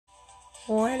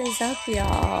What is up,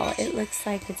 y'all? It looks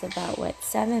like it's about,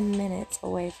 7 minutes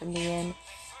away from being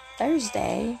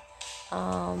Thursday.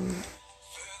 I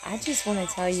just want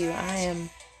to tell you, I am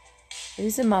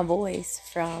losing my voice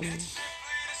from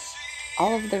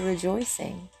all of the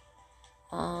rejoicing.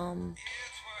 And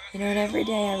every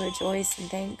day I rejoice and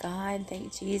thank God,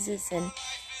 thank Jesus, and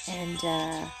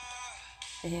the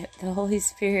Holy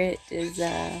Spirit is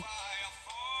a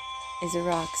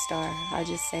rock star. I'll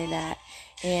just say that.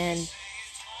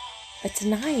 But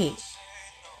tonight,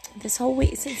 this whole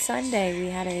week since Sunday, we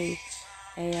had a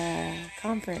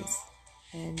conference,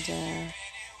 and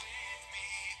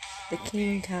the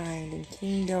king kind and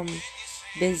kingdom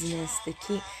business.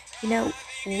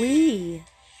 We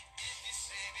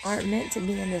aren't meant to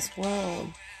be in this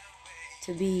world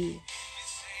to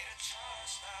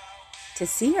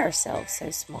see ourselves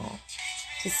so small.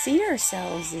 To see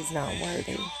ourselves is not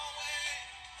worthy.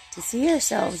 To see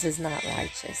ourselves is not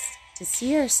righteous. To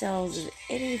see ourselves as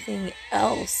anything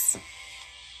else,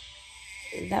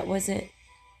 that wasn't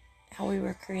how we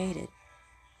were created.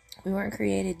 We weren't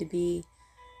created to be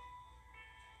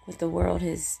what the world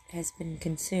has been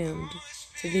consumed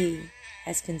to be,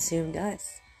 has consumed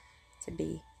us to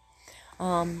be.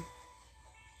 Let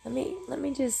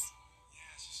me just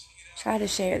try to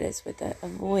share this with a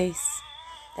voice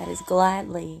that is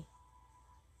gladly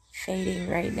fading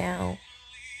right now.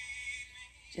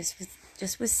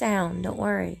 Just with sound, don't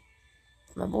worry.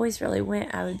 If my voice really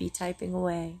went, I would be typing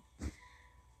away.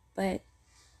 But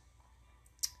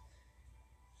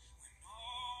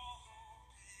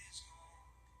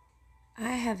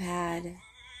I have had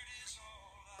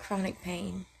chronic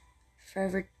pain for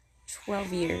over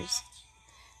 12 years.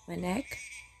 My neck,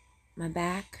 my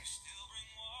back,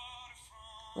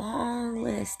 long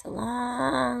list,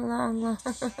 long. I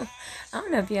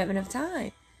don't know if you have enough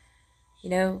time.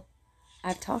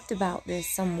 I've talked about this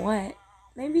somewhat,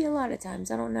 maybe a lot of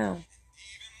times, I don't know.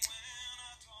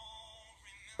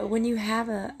 But when you have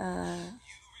a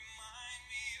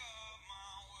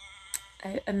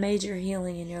major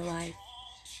healing in your life,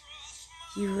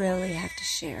 you really have to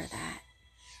share that.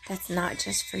 That's not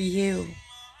just for you.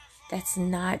 That's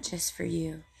not just for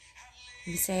you.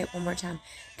 Let me say it one more time.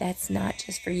 That's not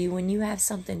just for you. When you have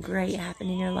something great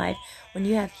happen in your life, when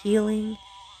you have healing,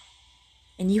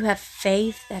 and you have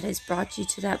faith that has brought you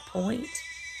to that point,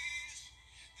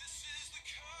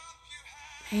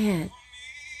 man.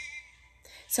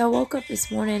 So I woke up this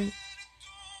morning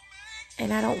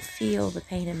and I don't feel the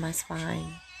pain in my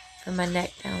spine from my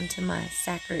neck down to my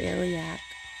sacroiliac.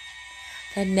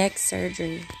 I've had neck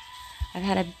surgery. I've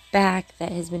had a back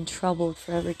that has been troubled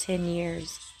for over 10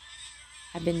 years.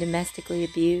 I've been domestically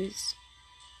abused,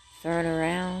 thrown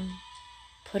around,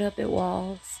 put up at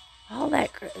walls. All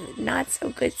that not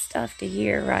so good stuff to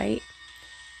hear, right?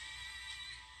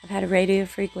 I've had radio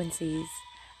frequencies.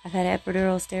 I've had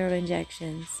epidural steroid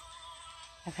injections.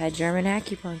 I've had German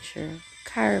acupuncture,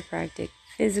 chiropractic,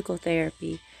 physical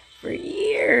therapy for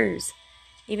years.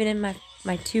 Even in my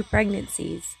 2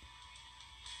 pregnancies,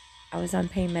 I was on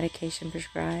pain medication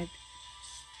prescribed.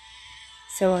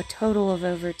 So a total of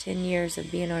over 10 years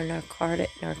of being on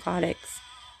narcotics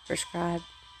prescribed.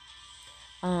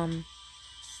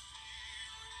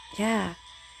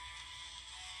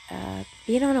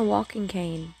 Being on a walking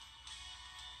cane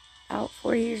out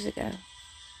 4 years ago.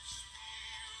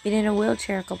 Being in a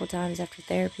wheelchair a couple times after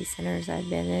therapy centers I'd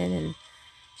been in and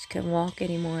just couldn't walk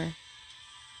anymore.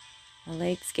 My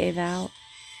legs gave out.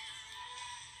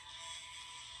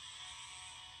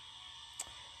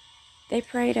 They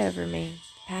prayed over me.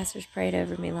 The pastors prayed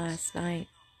over me last night.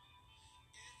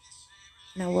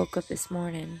 And I woke up this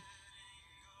morning.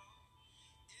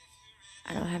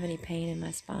 I don't have any pain in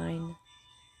my spine.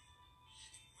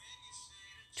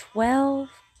 12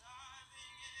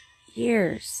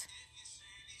 years.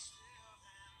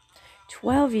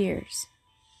 12 years.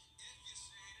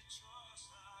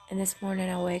 And this morning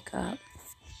I wake up.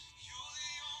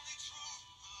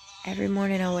 Every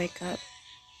morning I wake up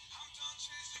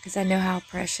because I know how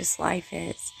precious life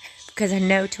is. Because I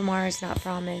know tomorrow is not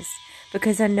promised.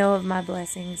 Because I know of my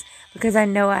blessings. Because I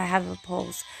know I have a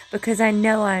pulse. Because I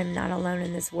know I am not alone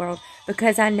in this world.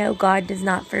 Because I know God does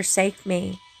not forsake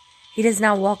me. He does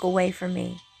not walk away from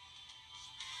me.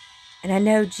 And I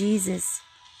know Jesus,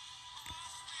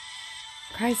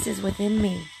 Christ is within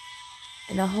me.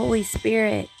 And the Holy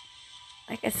Spirit,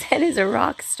 like I said, is a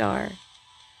rock star.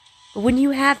 But when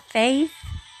you have faith,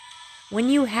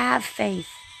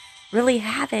 really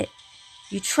have it.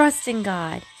 You trust in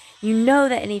God. You know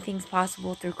that anything's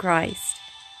possible through Christ.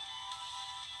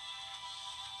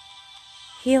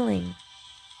 Healing.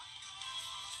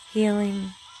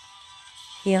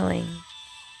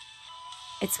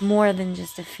 It's more than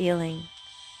just a feeling.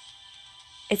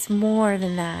 It's more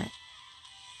than that.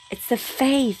 It's the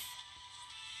faith.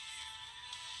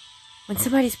 When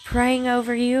somebody's praying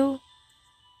over you,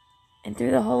 and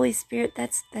through the Holy Spirit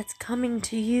that's coming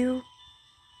to you,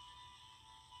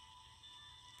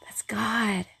 that's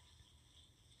God.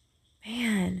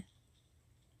 Man.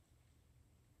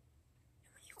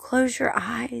 When you close your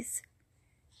eyes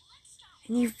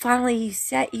and you finally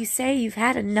say you've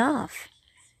had enough.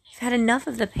 You've had enough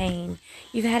of the pain.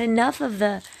 You've had enough of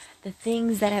the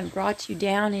things that have brought you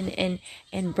down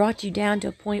and brought you down to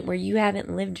a point where you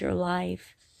haven't lived your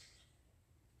life.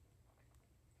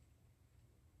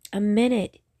 A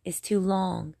minute is too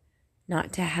long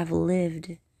not to have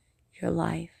lived your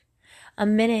life. A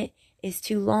minute is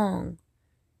too long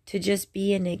to just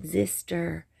be an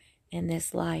exister in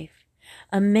this life.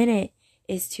 A minute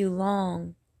is too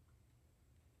long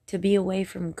to be away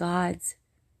from God's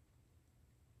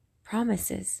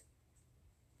promises,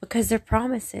 because they're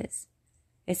promises.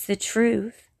 It's the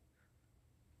truth,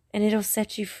 and it'll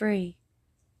set you free.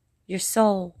 Your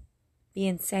soul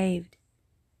being saved,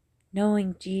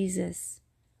 knowing Jesus,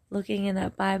 looking in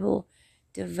that Bible,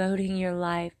 devoting your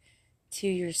life to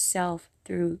yourself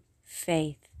through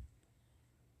faith,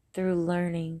 through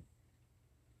learning,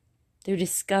 through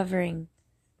discovering,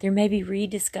 through maybe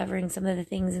rediscovering some of the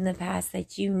things in the past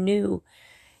that you knew.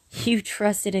 You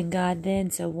trusted in God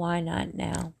then, so why not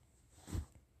now?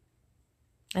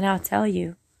 And I'll tell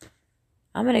you,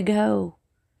 I'm going to go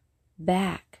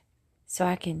back so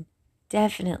I can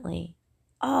definitely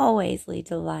always lead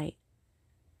the light.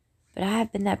 But I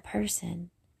have been that person,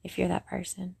 if you're that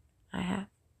person, I have,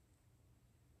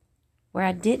 where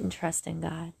I didn't trust in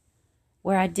God,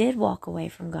 where I did walk away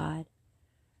from God,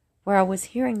 where I was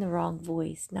hearing the wrong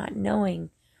voice, not knowing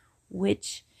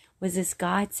which. Was this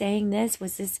God saying this?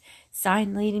 Was this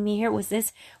sign leading me here?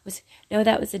 No,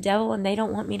 that was the devil, and they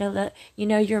don't want me to let,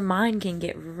 your mind can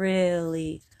get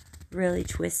really, really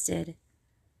twisted.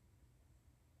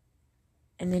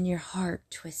 And then your heart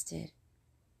twisted.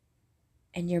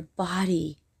 And your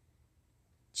body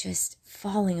just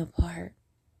falling apart.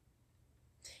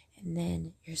 And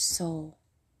then your soul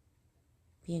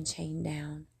being chained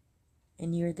down.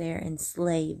 And you're there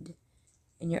enslaved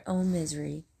in your own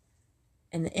misery.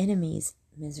 And the enemy's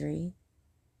misery.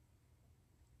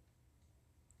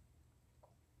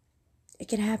 It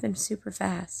can happen super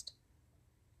fast.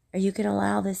 Or you can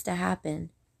allow this to happen.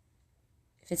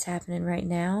 If it's happening right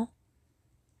now,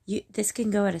 this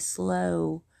can go at a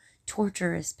slow,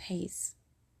 torturous pace.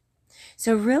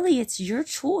 So really, it's your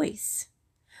choice.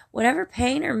 Whatever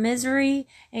pain or misery,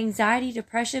 anxiety,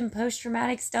 depression,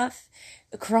 post-traumatic stuff,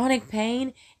 chronic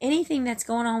pain, anything that's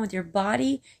going on with your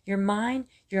body, your mind,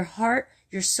 your heart,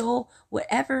 your soul,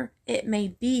 whatever it may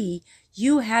be,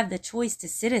 you have the choice to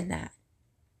sit in that.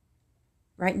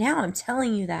 Right now, I'm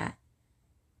telling you that.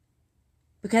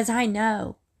 Because I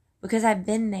know. Because I've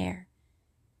been there.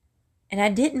 And I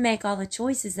didn't make all the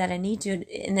choices that I need to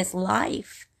in this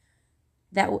life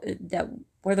that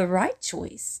were the right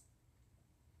choice.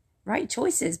 Right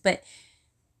choices. But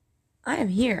I am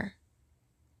here.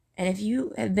 And if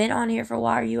you have been on here for a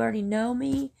while, you already know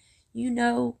me. You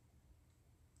know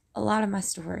a lot of my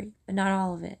story, but not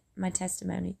all of it, my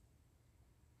testimony.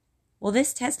 Well,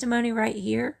 this testimony right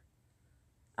here,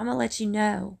 I'm going to let you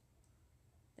know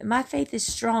that my faith is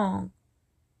strong,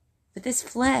 but this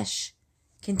flesh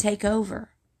can take over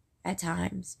at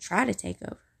times, try to take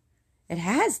over. It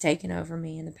has taken over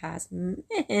me in the past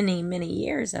many, many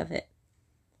years of it.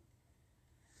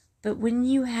 But when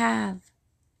you have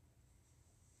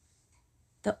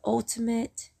the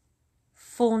ultimate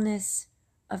fullness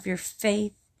of your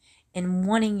faith and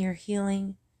wanting your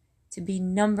healing to be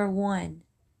number one,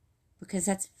 because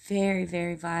that's very,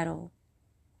 very vital.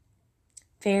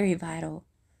 Very vital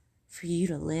for you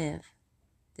to live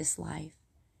this life.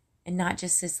 And not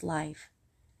just this life,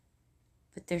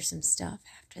 but there's some stuff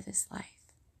after this life.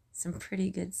 Some pretty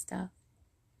good stuff.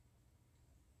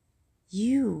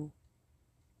 You,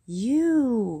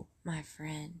 my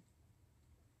friend,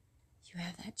 you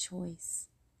have that choice.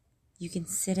 You can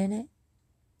sit in it,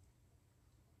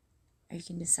 or you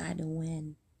can decide to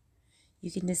win. You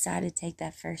can decide to take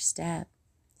that first step,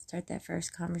 start that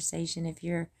first conversation. If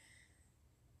you're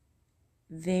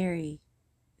very,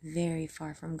 very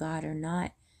far from God or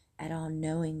not at all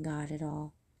knowing God at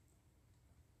all,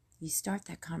 you start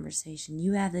that conversation.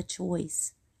 You have the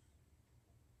choice.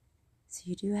 So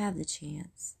you do have the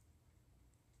chance.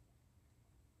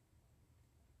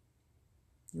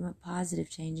 You want positive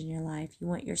change in your life. You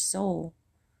want your soul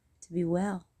to be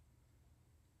well.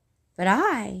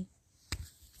 But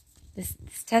this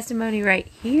testimony right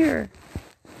here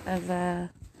of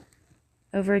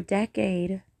over a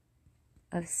decade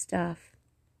of stuff.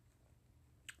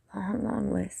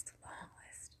 Long list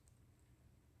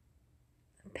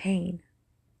of pain,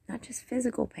 not just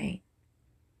physical pain.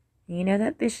 You know,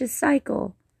 that vicious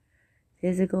cycle,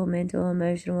 physical, mental,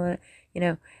 emotional,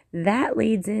 that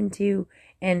leads into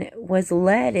and was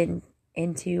led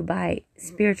into by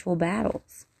spiritual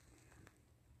battles.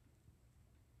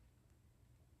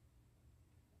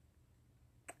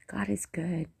 God is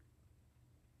good.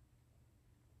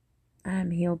 I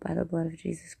am healed by the blood of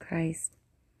Jesus Christ.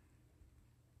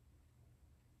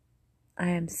 I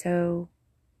am so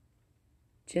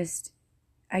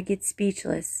I get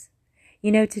speechless.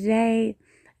 Today,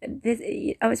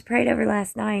 I was prayed over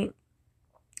last night,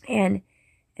 and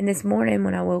this morning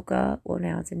when I woke up, well,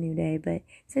 now it's a new day, but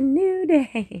it's a new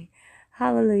day.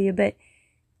 Hallelujah. But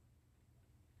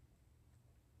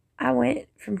I went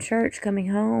from church coming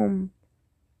home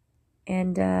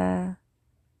and thinking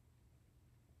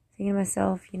to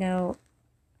myself,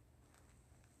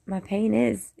 my pain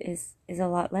is a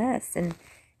lot less, and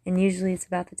usually it's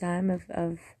about the time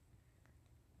of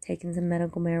taking some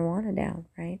medical marijuana down,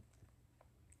 right?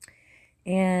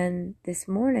 And this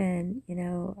morning,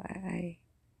 I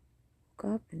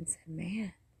woke up and said,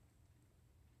 man,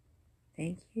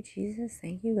 thank you, Jesus,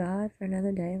 thank you, God, for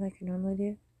another day like I normally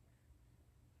do.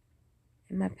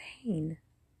 And my pain,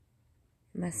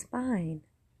 my spine,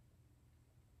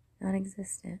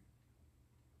 non-existent,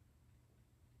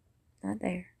 not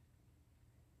there.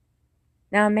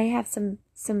 Now I may have some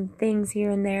things here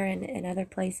and there in other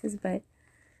places, but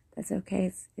that's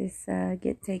okay. It's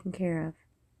get taken care of.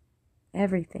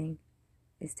 Everything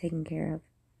is taken care of.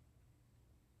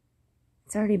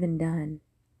 It's already been done.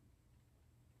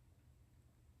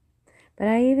 But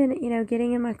I even,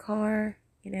 getting in my car,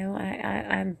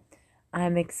 I'm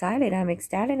excited. I'm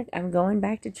ecstatic. I'm going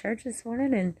back to church this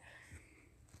morning, and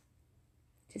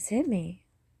it just hit me.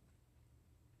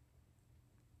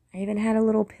 I even had a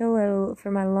little pillow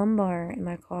for my lumbar in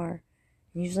my car.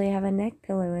 Usually I have a neck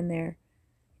pillow in there.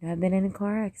 I've been in a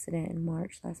car accident in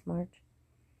last March.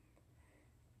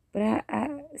 But I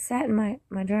sat in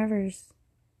my driver's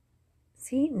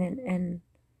seat, and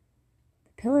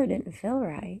the pillow didn't feel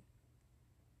right.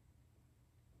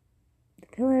 The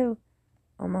pillow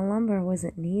on my lumbar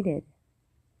wasn't needed.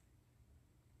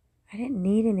 I didn't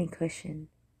need any cushion.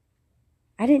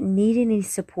 I didn't need any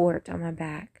support on my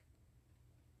back.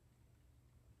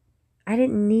 I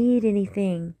didn't need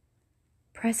anything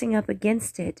pressing up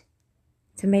against it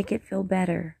to make it feel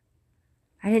better.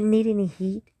 I didn't need any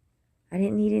heat. I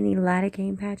didn't need any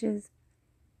lidocaine patches.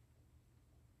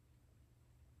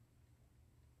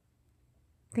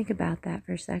 Think about that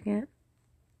for a second.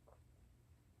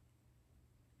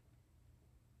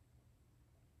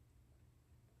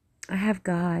 I have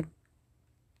God.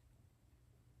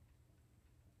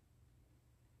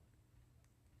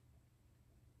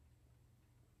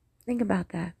 Think about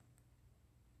that.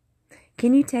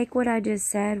 Can you take what I just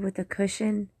said with a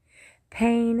cushion,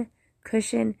 pain,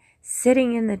 cushion,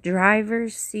 sitting in the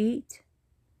driver's seat,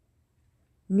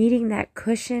 needing that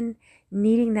cushion,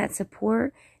 needing that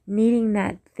support, needing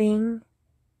that thing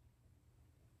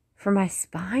for my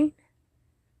spine,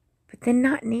 but then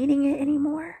not needing it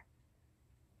anymore?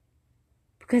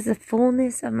 Because the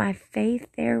fullness of my faith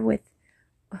there with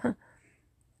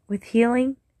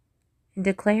healing and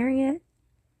declaring it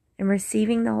and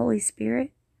receiving the Holy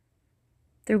Spirit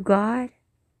through God,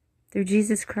 through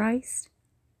Jesus Christ,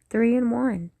 3 in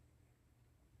 1.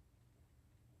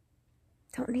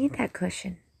 Don't need that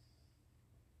cushion.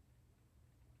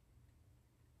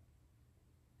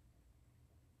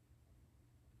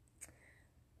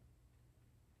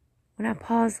 When I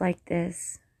pause like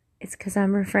this, it's because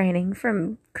I'm refraining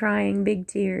from crying big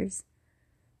tears.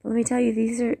 But let me tell you,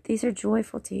 these are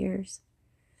joyful tears.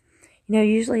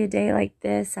 Usually a day like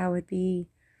this, I would be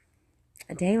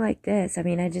a day like this. I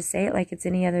mean, I just say it like it's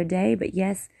any other day, but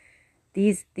yes,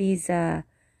 these things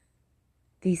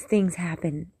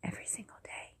happen every single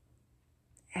day.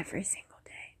 Every single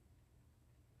day.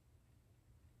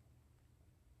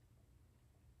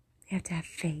 You have to have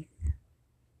faith.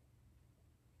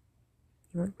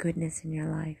 You want goodness in your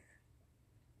life.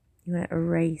 You want to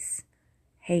erase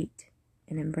hate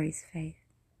and embrace faith.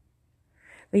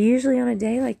 But usually on a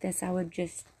day like this, I would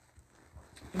just,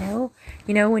 when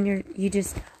you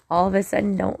just all of a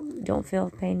sudden don't feel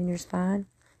pain in your spine.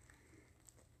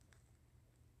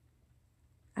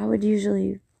 I would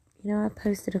usually, I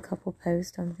posted a couple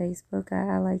posts on Facebook.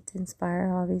 I like to inspire,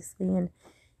 obviously,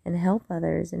 and help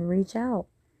others and reach out,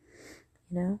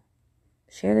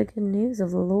 share the good news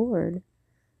of the Lord.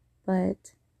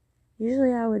 But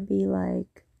usually I would be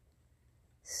like,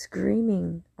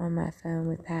 screaming on my phone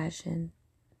with passion.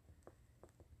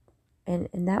 And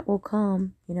that will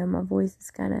come. My voice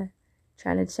is kind of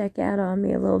trying to check out on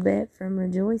me a little bit from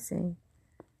rejoicing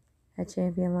at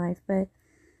Champion Life. But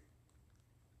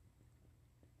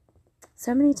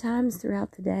so many times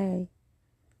throughout the day,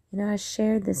 I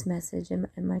shared this message in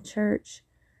my church.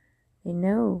 They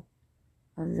know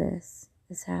of this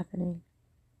is happening.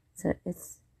 So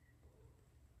it's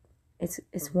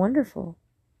wonderful.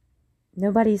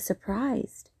 Nobody's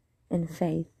surprised in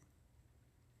faith.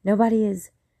 Nobody is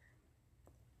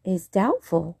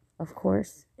doubtful, of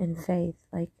course, in faith.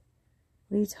 Like,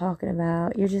 what are you talking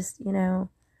about? You're just,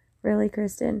 really,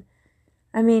 Kristen?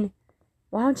 I mean,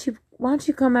 why don't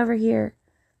you come over here,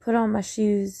 put on my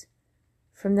shoes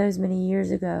from those many years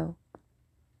ago?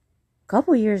 A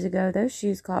couple years ago, those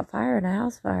shoes caught fire in a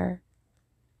house fire.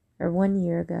 Or 1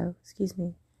 year ago, excuse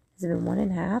me. Has it been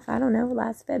 1.5? I don't know,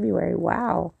 last February.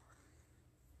 Wow.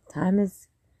 Time is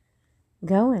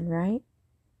going, right?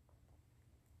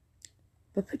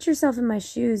 But put yourself in my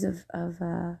shoes of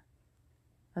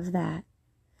that.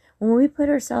 When we put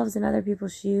ourselves in other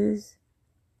people's shoes,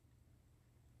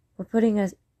 we're putting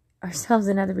ourselves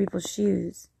in other people's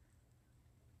shoes.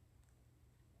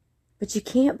 But you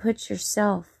can't put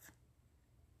yourself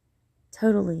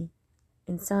totally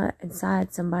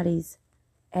inside somebody's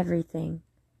everything.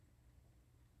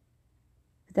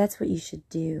 But that's what you should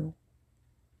do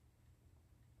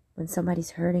when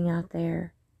somebody's hurting out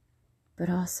there. But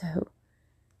also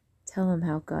tell them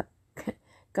how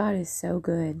God is so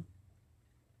good.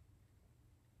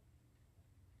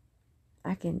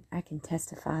 I can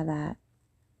testify that.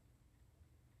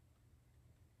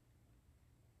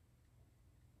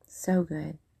 So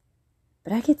good.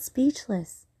 But I get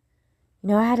speechless.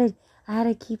 I had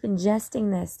to keep ingesting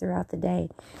this throughout the day.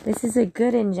 This is a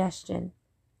good ingestion.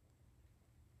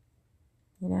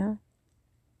 Man.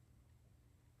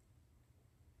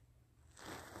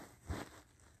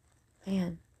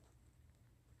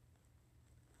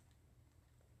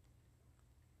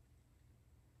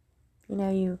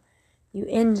 You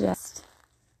ingest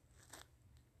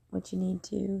what you need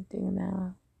to through your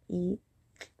mouth. Eat.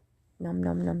 Nom,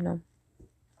 nom, nom, nom.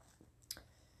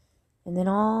 And then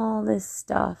all this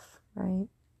stuff, right?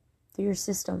 Through your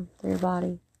system, through your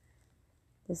body.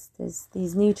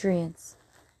 These nutrients.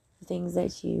 Things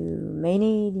that you may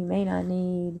need, you may not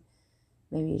need.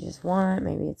 Maybe you just want.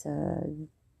 Maybe it's a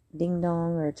ding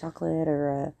dong or a chocolate or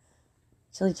a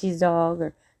chili cheese dog.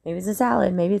 Or maybe it's a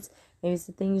salad. Maybe it's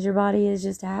the things your body is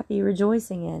just happy,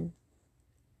 rejoicing in.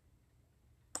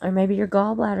 Or maybe your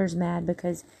gallbladder's mad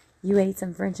because you ate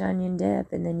some French onion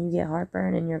dip and then you get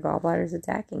heartburn and your gallbladder's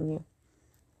attacking you.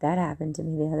 That happened to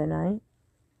me the other night.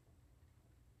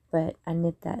 But I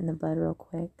nipped that in the bud real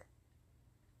quick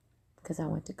because I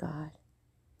went to God.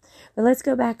 But let's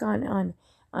go back on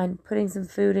putting some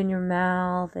food in your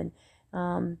mouth. And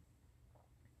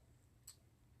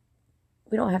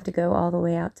we don't have to go all the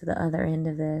way out to the other end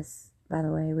of this. By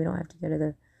the way, we don't have to go to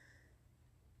the,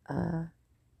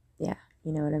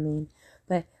 you know what I mean.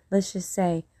 But let's just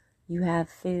say you have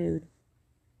food.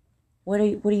 What are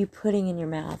you putting in your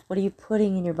mouth? What are you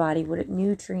putting in your body? What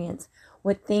nutrients?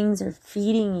 What things are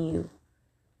feeding you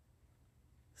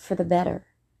for the better,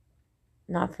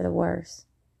 not for the worse?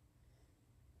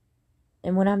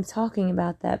 And when I'm talking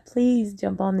about that, please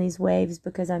jump on these waves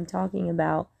because I'm talking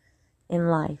about in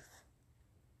life.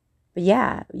 But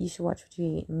yeah, you should watch what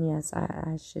you eat. And yes,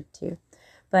 I should too.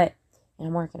 And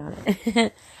I'm working on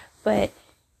it. But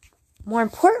more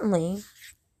importantly,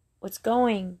 what's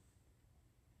going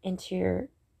into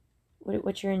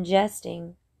what you're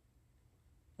ingesting,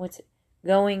 what's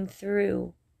going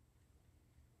through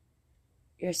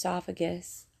your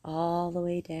esophagus all the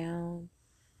way down,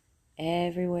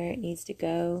 everywhere it needs to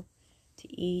go,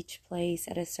 to each place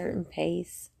at a certain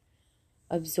pace.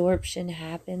 Absorption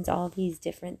happens, all these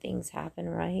different things happen,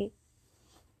 right?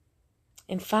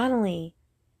 And finally,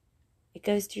 it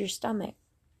goes to your stomach,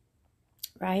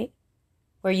 right?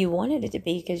 Where you wanted it to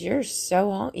be because you were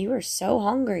so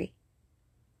hungry.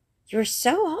 You're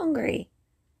so hungry.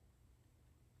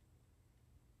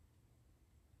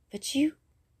 But you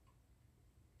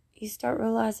start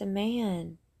realizing,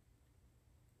 man,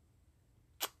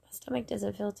 my stomach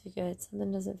doesn't feel too good.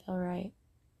 Something doesn't feel right.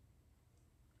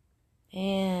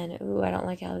 Man, I don't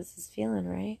like how this is feeling,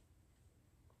 right?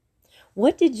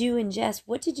 What did you ingest?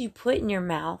 What did you put in your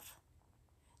mouth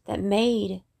that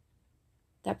made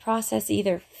that process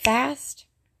either fast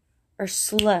or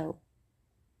slow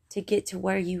to get to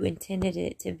where you intended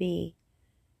it to be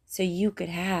so you could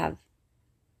have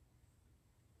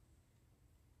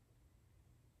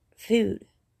food,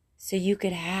 so you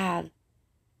could have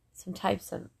some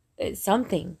types of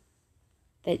something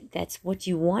that's what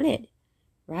you wanted,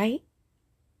 right?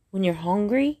 When you're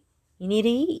hungry, you need to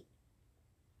eat.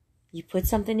 You put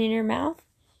something in your mouth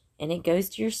and it goes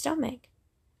to your stomach.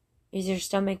 Is your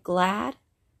stomach glad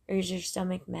or is your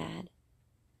stomach mad?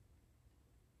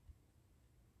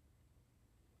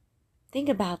 Think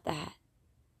about that.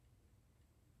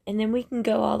 And then we can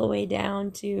go all the way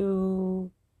down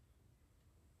to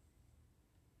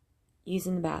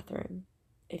using the bathroom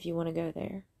if you want to go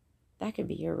there. That could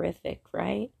be horrific,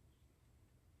 right?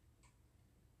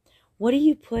 What are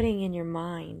you putting in your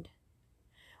mind?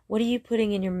 What are you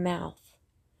putting in your mouth?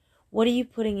 What are you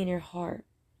putting in your heart?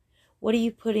 What are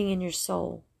you putting in your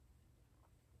soul?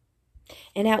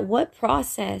 And at what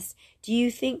process do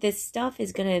you think this stuff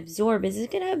is going to absorb? Is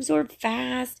it going to absorb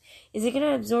fast? Is it going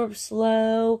to absorb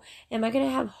slow? Am I going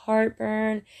to have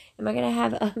heartburn? Am I going to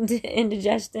have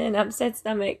indigestion, upset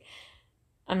stomach?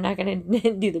 I'm not going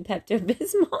to do the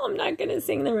Pepto-Bismol. I'm not going to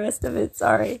sing the rest of it.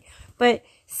 Sorry. But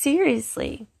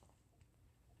seriously.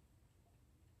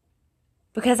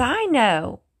 Because I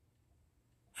know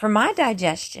for my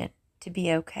digestion to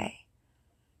be okay,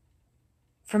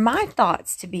 for my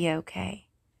thoughts to be okay,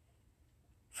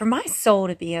 for my soul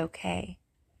to be okay,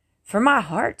 for my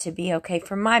heart to be okay,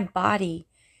 for my body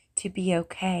to be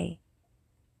okay,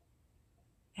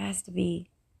 it has to be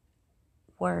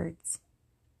words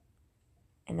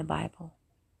in the Bible.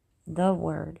 The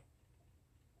word.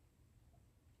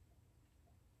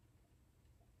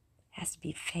 It has to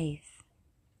be faith.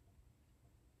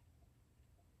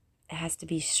 It has to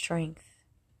be strength.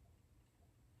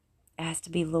 It has to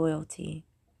be loyalty.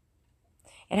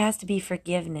 It has to be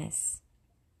forgiveness.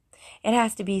 It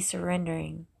has to be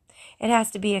surrendering. It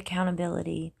has to be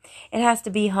accountability. It has to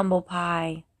be humble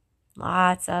pie.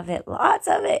 Lots of it. Lots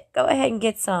of it. Go ahead and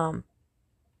get some.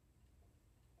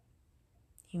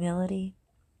 Humility.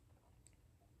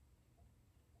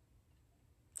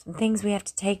 Some things we have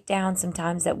to take down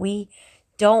sometimes that we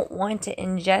don't want to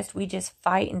ingest. We just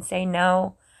fight and say,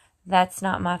 no, that's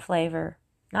not my flavor.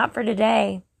 Not for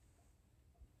today.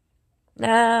 No,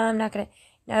 I'm not going to.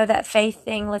 No, that faith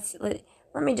thing, let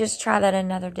me just try that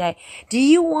another day. Do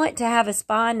you want to have a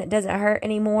spine that doesn't hurt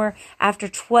anymore after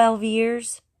 12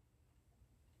 years?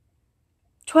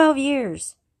 12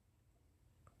 years.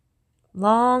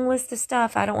 Long list of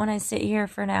stuff. I don't want to sit here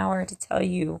for an hour to tell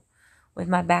you with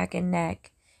my back and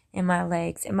neck and my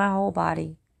legs and my whole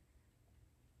body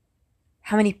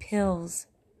how many pills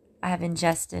I have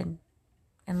ingested.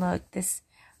 And look,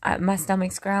 my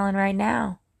stomach's growling right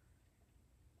now.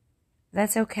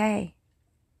 That's okay.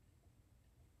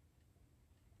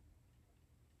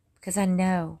 Because I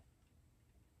know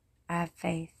I have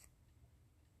faith.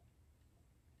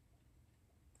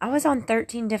 I was on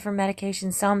 13 different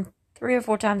medications, some 3 or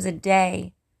 4 times a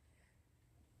day.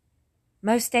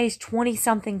 Most days,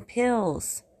 20-something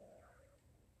pills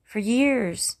for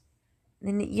years.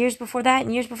 And then years before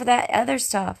that, other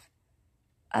stuff.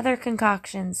 Other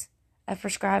concoctions of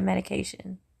prescribed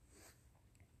medication.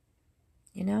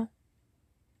 You know?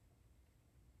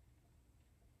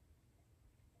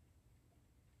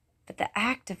 But the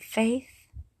act of faith,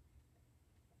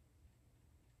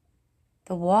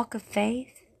 the walk of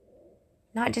faith,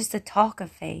 not just the talk of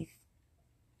faith.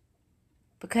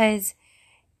 Because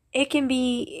it can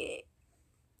be,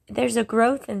 there's a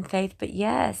growth in faith, but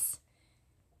yes,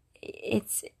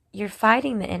 you're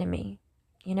fighting the enemy,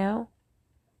 you know?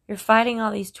 You're fighting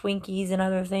all these Twinkies and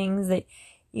other things that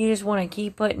you just want to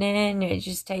keep putting in. It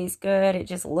just tastes good. It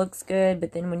just looks good.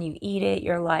 But then when you eat it,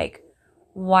 you're like,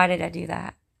 why did I do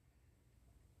that?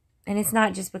 And it's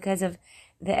not just because of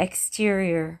the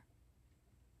exterior.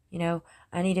 You know,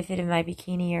 I need to fit in my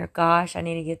bikini, or gosh, I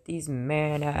need to get these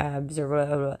man abs, or blah,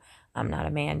 blah, blah. I'm not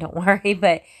a man, don't worry.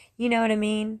 But you know what I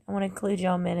mean? I want to include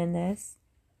y'all men in this.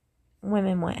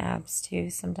 Women want abs too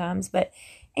sometimes. But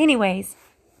anyways,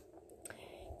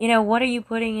 you know, what are you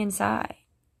putting inside?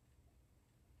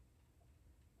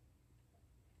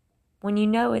 When you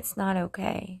know it's not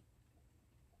okay.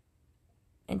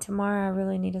 And tomorrow I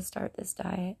really need to start this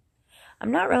diet.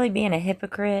 I'm not really being a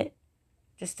hypocrite,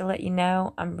 just to let you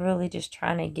know. I'm really just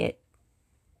trying to get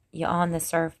you on the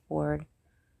surfboard.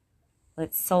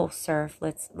 Let's soul surf.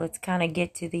 Let's kind of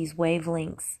get to these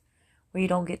wavelengths where you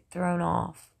don't get thrown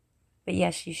off. But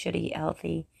yes, you should eat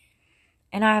healthy.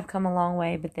 And I have come a long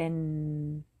way, but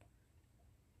then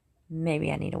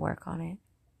maybe I need to work on it.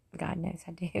 God knows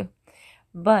I do.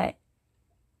 But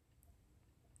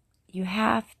you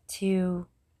have to,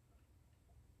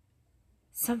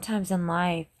 sometimes in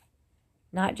life,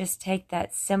 not just take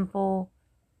that simple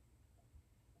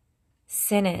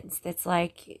sentence that's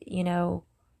like, you know,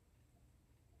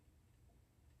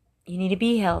 You need to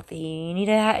be healthy. You need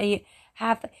to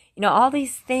have, all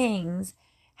these things,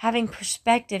 having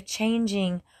perspective,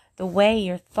 changing the way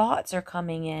your thoughts are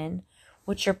coming in,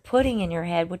 what you're putting in your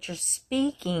head, what you're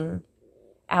speaking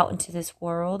out into this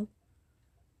world.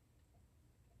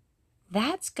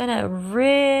 That's going to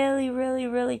really, really,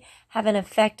 really have an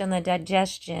effect on the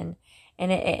digestion.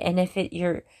 And if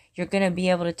you're going to be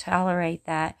able to tolerate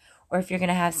that, or if you're going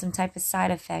to have some type of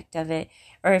side effect of it,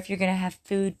 or if you're going to have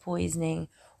food poisoning,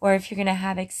 or if you're going to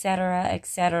have et cetera, et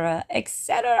cetera, et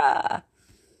cetera.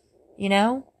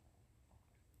 And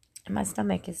my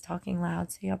stomach is talking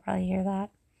loud, so you'll probably hear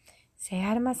that. Say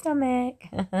hi to my stomach.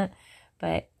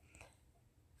 But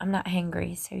I'm not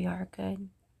hangry, so you are good.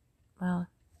 Well,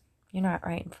 you're not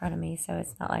right in front of me, so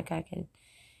it's not like I could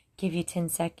give you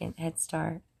 10-second head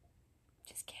start.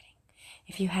 Just kidding.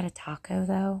 If you had a taco,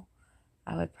 though,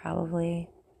 I'd probably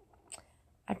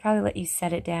let you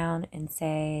set it down and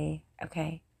say,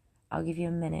 okay, I'll give you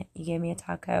a minute. You gave me a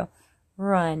taco.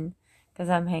 Run, because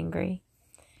I'm hangry.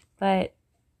 But,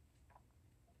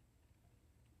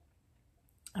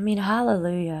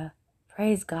 hallelujah.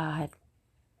 Praise God.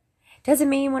 Doesn't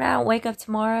mean when I don't wake up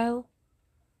tomorrow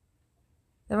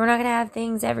that we're not going to have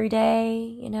things every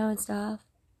day, and stuff.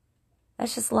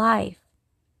 That's just life.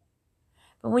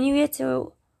 But when you get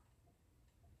to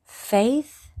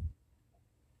faith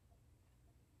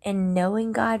and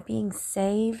knowing God, being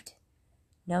saved,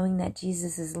 knowing that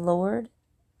Jesus is Lord,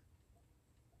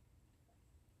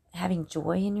 having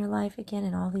joy in your life again,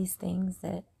 and all these things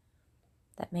that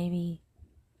maybe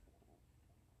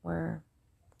were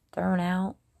thrown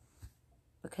out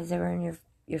because they were in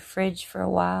your fridge for a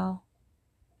while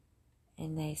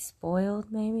and they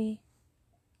spoiled, maybe.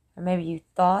 Or maybe you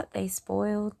thought they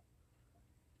spoiled.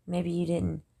 Maybe you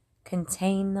didn't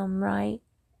contain them right.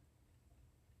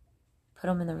 Put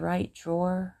them in the right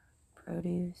drawer.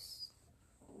 Produce.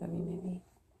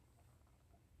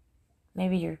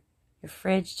 Maybe your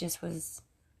fridge just was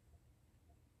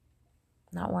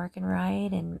not working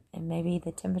right, and maybe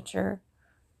the temperature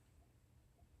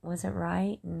wasn't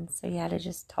right, and so you had to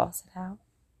just toss it out.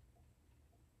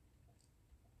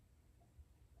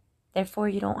 Therefore,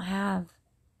 you don't have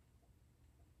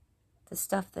the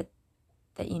stuff that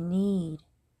you need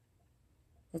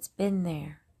that's been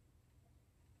there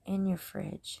in your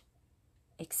fridge,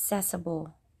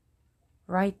 accessible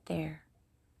right there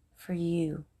for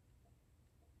you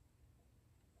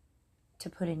to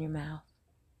put in your mouth,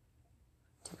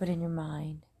 to put in your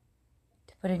mind,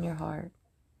 to put in your heart,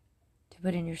 to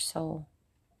put in your soul.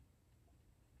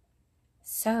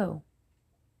 So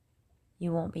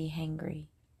you won't be hangry.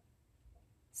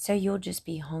 So you'll just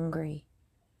be hungry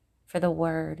for the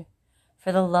word,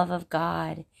 for the love of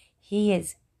God. He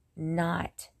is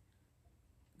not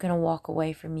going to walk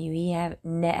away from you. He has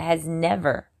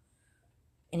never,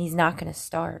 and he's not going to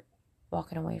start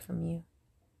walking away from you.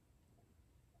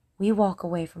 We walk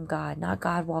away from God, not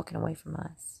God walking away from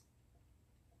us.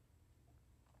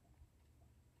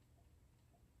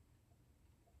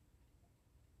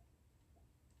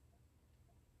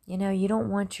 You don't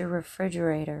want your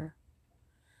refrigerator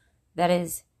that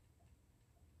is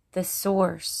the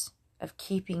source of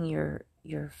keeping your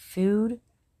food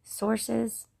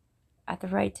sources at the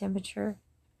right temperature,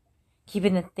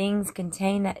 keeping the things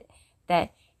contained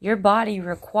that your body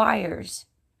requires,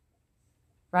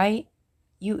 right?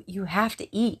 You have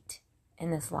to eat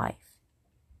in this life.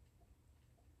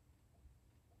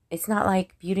 It's not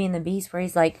like Beauty and the Beast where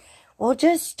he's like, well,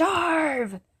 just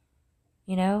starve,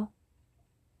 You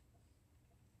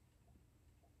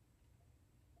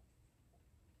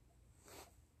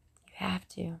have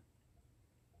to.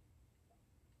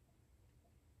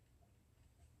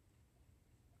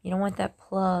 You don't want that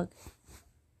plug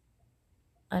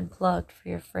unplugged for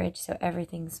your fridge so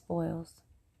everything spoils.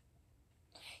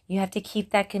 You have to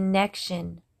keep that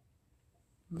connection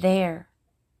there.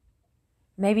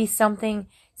 Maybe sometimes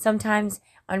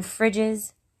on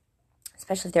fridges,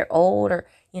 especially if they're old or,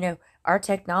 our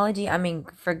technology,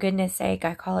 for goodness sake,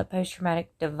 I call it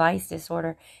post-traumatic device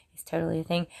disorder. It's totally a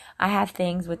thing. I have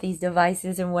things with these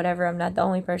devices and whatever. I'm not the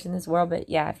only person in this world, but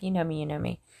yeah, if you know me, you know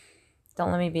me. Don't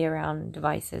let me be around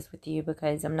devices with you,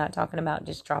 because I'm not talking about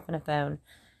just dropping a phone.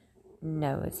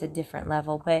 No, it's a different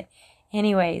level. But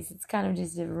anyways, it's kind of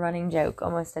just a running joke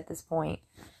almost at this point.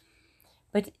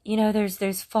 But,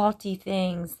 there's faulty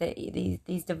things that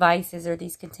these devices or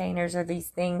these containers or these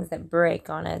things that break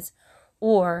on us.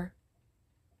 Or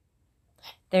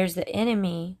there's the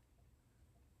enemy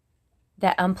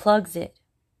that unplugs it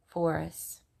for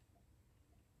us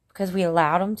because we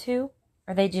allowed them to,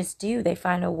 or they just do. They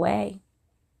find a way.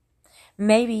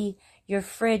 Maybe your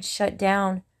fridge shut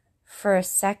down for a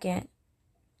second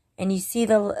and you see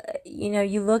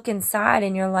you look inside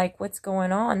and you're like, what's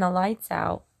going on? The light's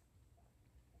out.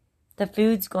 The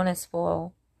food's going to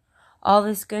spoil. All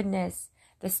this goodness,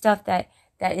 the stuff that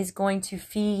is going to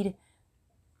feed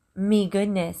me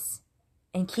goodness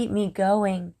and keep me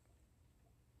going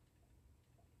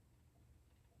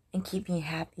and keep me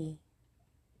happy.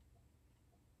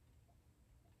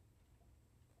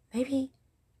 Maybe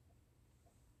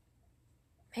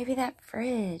that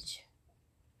fridge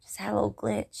just had a little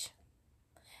glitch.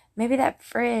 Maybe that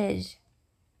fridge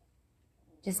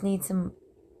just needs some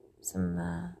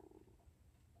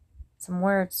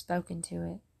words spoken to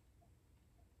it.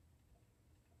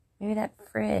 Maybe that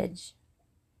fridge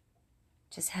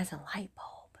just has a light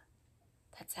bulb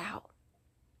that's out.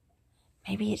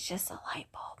 Maybe it's just a light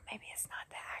bulb. Maybe it's not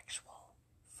the actual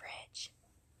fridge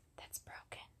that's broken.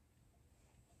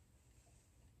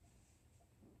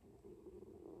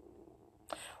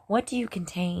 What do you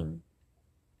contain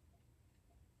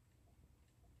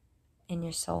in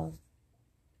your soul,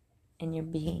 in your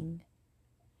being?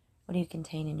 What do you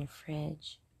contain in your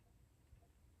fridge?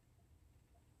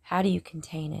 How do you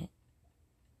contain it?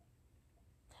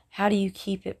 How do you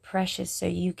keep it precious so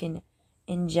you can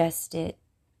ingest it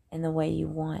in the way you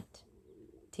want,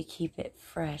 to keep it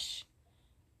fresh,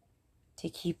 to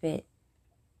keep it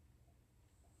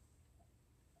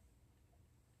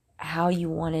how you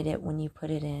wanted it when you put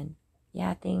it in?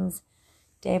 Yeah, things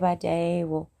day by day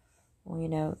will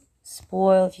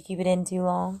spoil if you keep it in too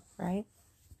long, right?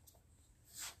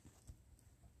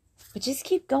 But just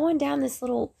keep going down this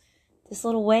little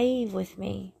wave with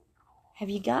me. Have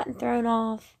you gotten thrown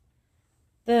off?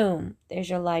 Boom, there's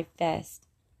your life vest.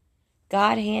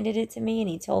 God handed it to me and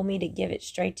he told me to give it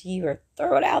straight to you or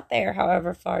throw it out there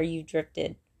however far you've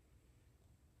drifted.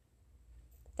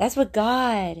 That's what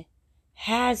God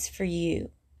has for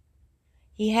you.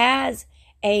 He has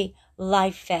a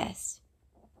life vest.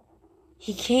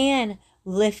 He can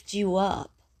lift you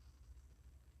up.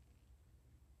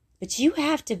 But you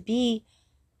have to be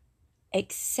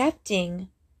accepting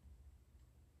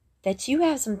that you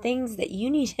have some things that you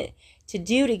need to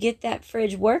do to get that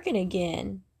fridge working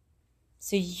again.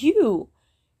 So you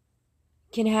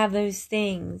can have those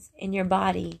things in your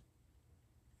body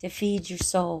to feed your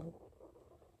soul.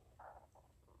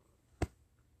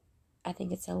 I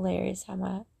think it's hilarious how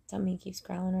my tummy keeps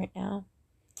growling right now.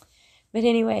 But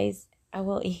anyways, I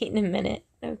will eat in a minute.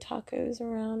 No tacos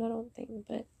around, I don't think.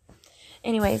 But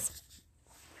anyways,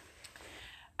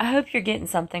 I hope you're getting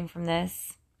something from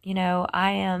this.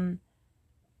 I am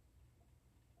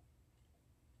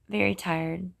very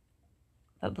tired,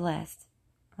 but blessed.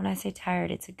 When I say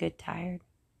tired, it's a good tired.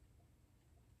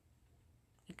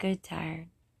 A good tired.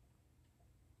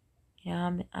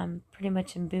 I'm pretty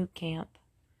much in boot camp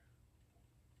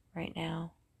right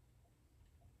now.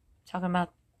 Talking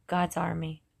about God's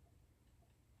army.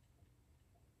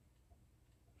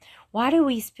 Why do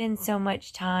we spend so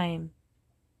much time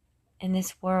in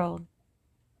this world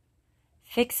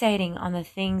fixating on the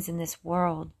things in this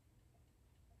world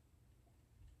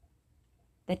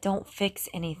that don't fix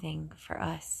anything for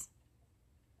us?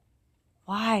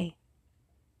 Why?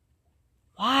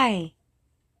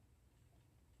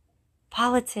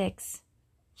 Politics.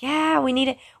 Yeah, we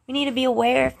need to be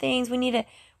aware of things. We need to,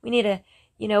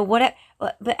 what?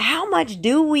 But how much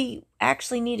do we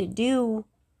actually need to do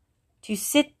to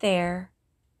sit there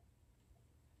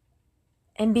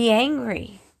and be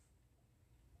angry?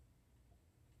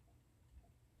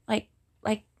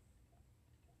 Like,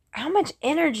 how much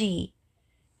energy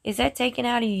is that taking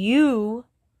out of you?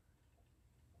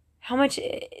 How much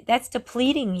that's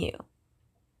depleting you?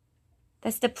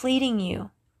 That's depleting you.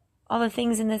 All the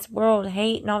things in this world,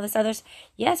 hate and all this others.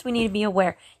 Yes, we need to be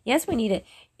aware. Yes, we need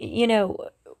to,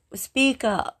 speak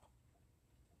up.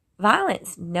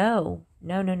 Violence, no.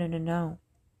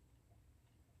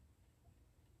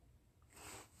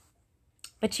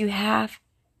 But you have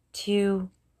to,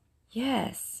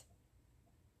 yes,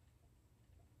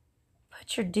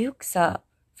 put your dukes up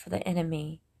for the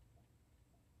enemy.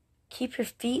 Keep your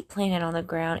feet planted on the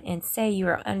ground and say, you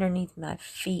are underneath my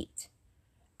feet.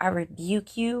 I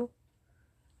rebuke you.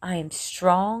 I am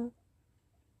strong.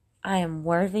 I am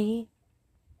worthy.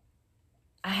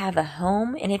 I have a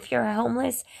home. And if you're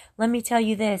homeless, let me tell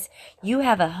you this. You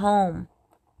have a home.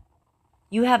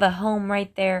 You have a home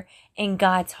right there in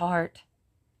God's heart.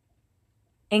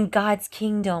 In God's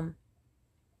kingdom.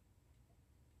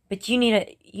 But you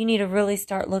need to really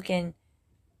start looking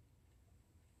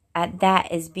at that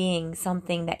as being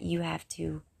something that you have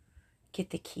to get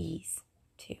the keys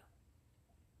to.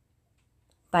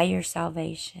 By your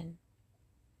salvation.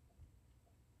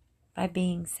 By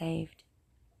being saved.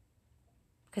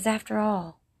 Because after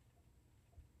all,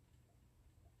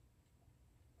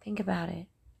 Think about it.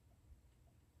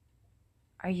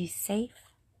 Are you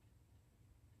safe?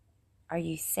 Are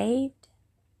you saved?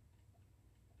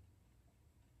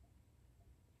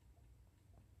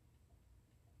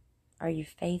 Are you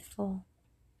faithful?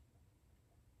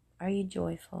 Are you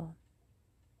joyful?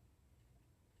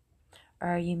 Or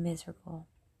are you miserable?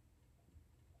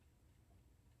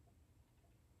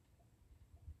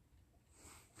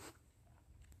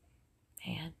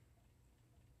 Man.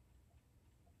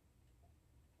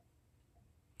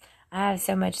 I have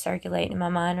so much circulating in my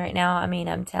mind right now. I mean,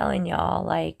 I'm telling y'all,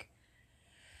 like,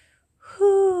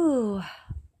 whew.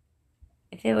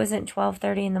 If it wasn't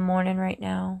 12:30 in the morning right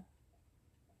now,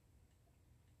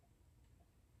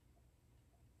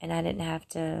 and I didn't have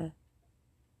to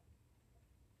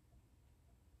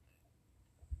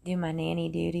do my nanny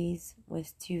duties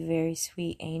with two very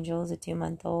sweet angels, a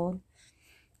 2-month-old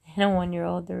and a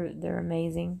 1-year-old, they're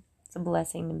amazing. It's a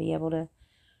blessing to be able to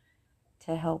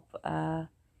help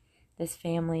this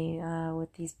family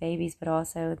with these babies, but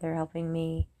also they're helping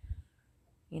me,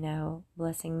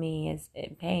 blessing me, is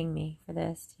paying me for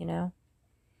this,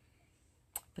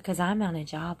 because I'm on a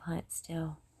job hunt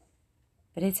still.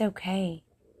 But it's okay.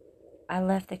 I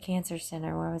left the cancer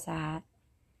center where I was at.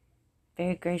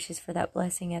 Very gracious for that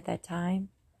blessing at that time.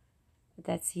 But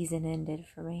that season ended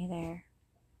for me there.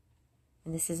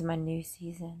 And this is my new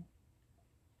season.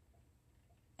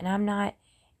 And I'm not,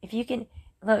 if you can,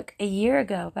 look, about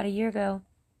a year ago,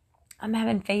 I'm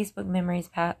having Facebook memories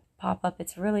pop up.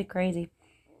 It's really crazy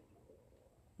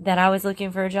that I was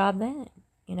looking for a job then,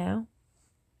 Yeah.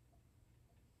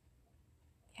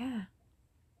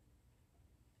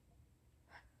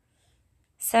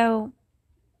 So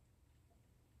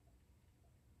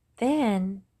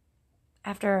then,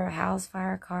 after a house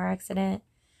fire, car accident,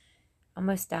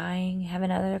 almost dying, having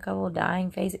another couple of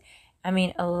dying phases. I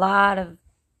mean, a lot of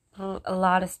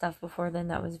stuff before then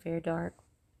that was very dark.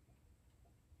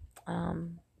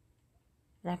 And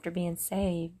after being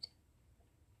saved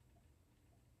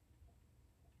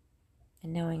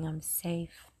and knowing I'm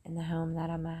safe in the home that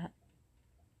I'm at,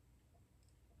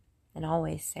 and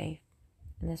always safe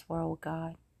in this world with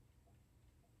God,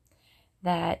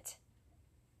 that,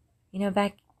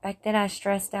 back then I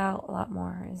stressed out a lot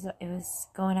more. It was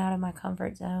going out of my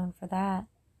comfort zone for that.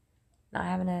 Not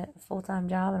having a full-time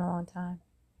job in a long time.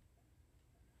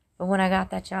 But when I got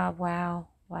that job, wow.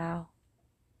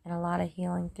 And a lot of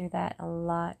healing through that. A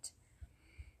lot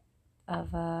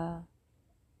of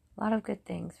good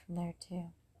things from there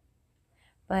too.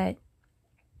 But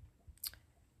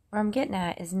where I'm getting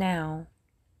at is now,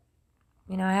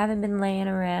 I haven't been laying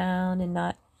around and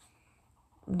not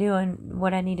doing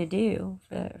what I need to do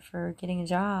for getting a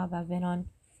job. I've been on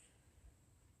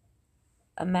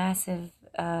a massive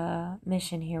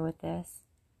mission here with this.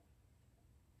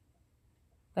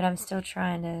 But I'm still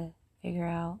trying to figure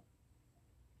out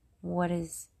what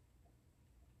is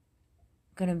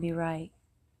going to be right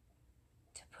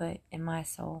to put in my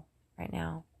soul right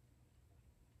now.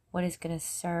 What is going to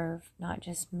serve not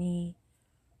just me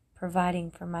providing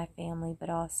for my family, but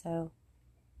also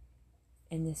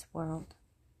in this world.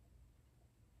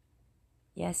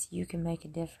 Yes, you can make a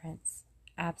difference,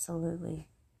 absolutely,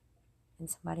 in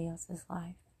somebody else's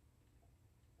life.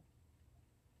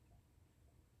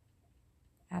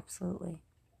 Absolutely.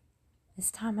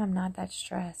 This time I'm not that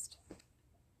stressed,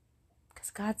 because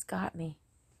God's got me.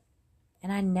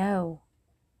 And I know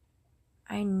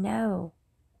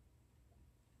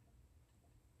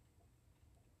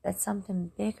that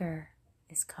something bigger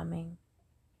is coming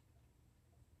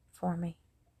for me.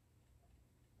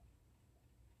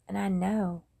 And I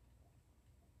know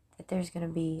that there's going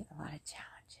to be a lot of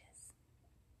challenges,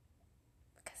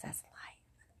 because that's life.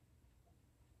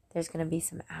 There's going to be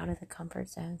some out of the comfort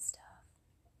zone stuff,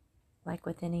 like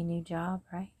with any new job,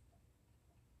 right?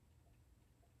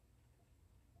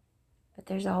 But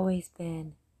there's always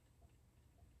been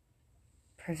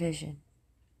provision.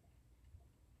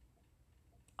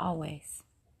 Always.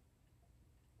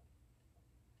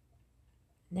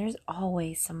 And there's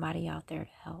always somebody out there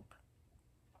to help.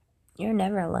 You're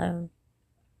never alone.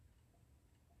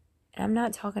 And I'm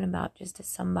not talking about just a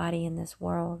somebody in this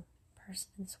world,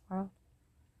 person in this world.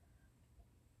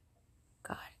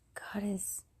 God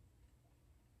is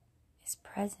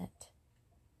present.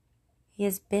 He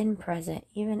has been present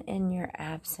even in your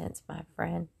absence, my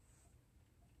friend.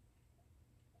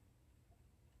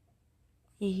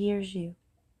 He hears you.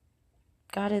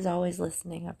 God is always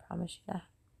listening, I promise you that.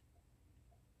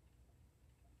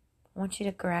 I want you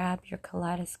to grab your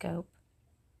kaleidoscope.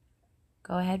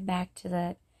 Go ahead back to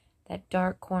that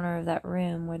dark corner of that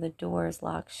room where the door is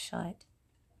locked shut.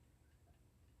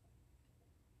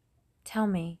 Tell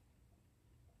me,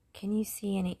 Can you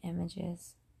see any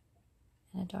images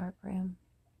in a dark room?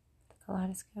 The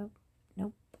kaleidoscope?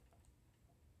 Nope.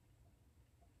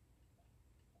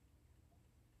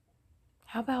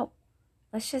 How about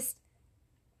let's just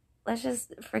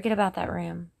forget about that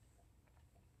room.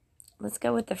 Let's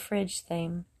go with the fridge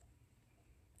theme.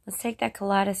 Let's take that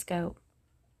kaleidoscope.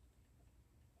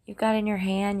 You've got it in your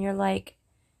hand, you're like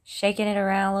shaking it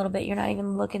around a little bit. You're not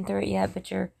even looking through it yet,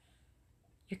 but you're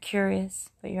curious,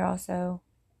 but you're also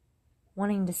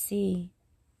wanting to see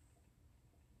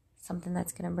something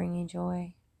that's going to bring you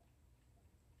joy.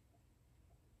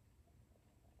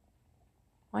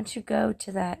 Why don't you go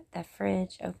to that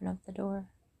fridge, open up the door.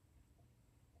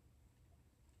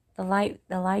 The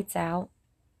light's out,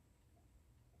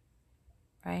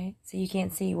 right? So you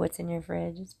can't see what's in your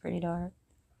fridge. It's pretty dark.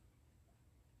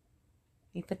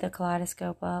 You put the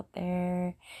kaleidoscope up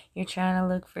there. You're trying to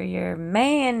look for your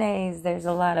mayonnaise. There's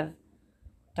a lot of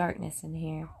darkness in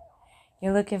here.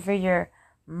 You're looking for your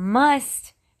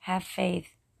must have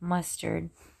faith mustard.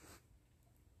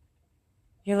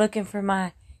 You're looking for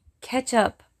my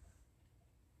ketchup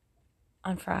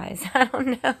on fries. I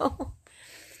don't know.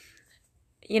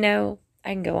 You know, I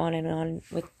can go on and on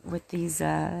with these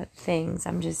things.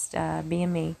 I'm just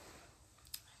being me.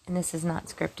 And this is not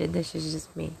scripted. This is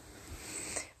just me.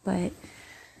 But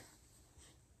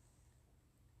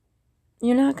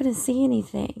you're not going to see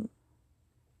anything.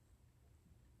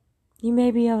 You may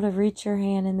be able to reach your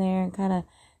hand in there and kind of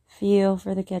feel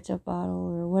for the ketchup bottle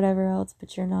or whatever else,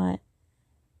 but you're not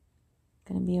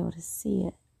going to be able to see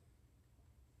it.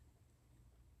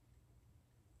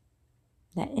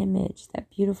 That image, that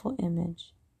beautiful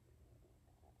image.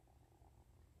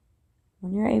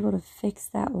 When you're able to fix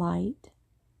that light,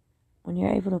 when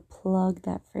you're able to plug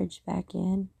that fridge back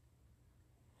in,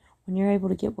 when you're able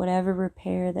to get whatever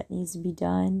repair that needs to be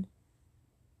done,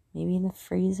 maybe in the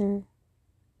freezer,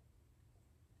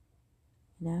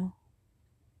 you know?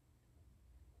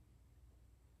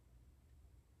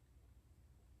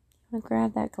 You want to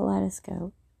grab that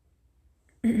kaleidoscope.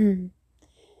 You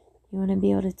want to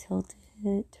be able to tilt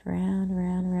it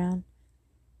around,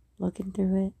 looking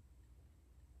through it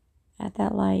at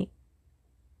that light.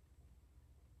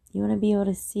 You want to be able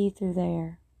to see through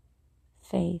there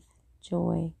faith,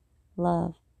 joy,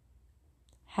 love,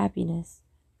 happiness,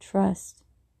 trust,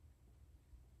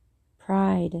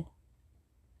 pride,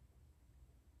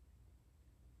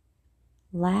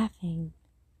 laughing.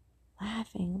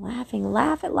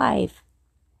 Laugh at life.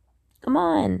 Come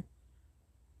on.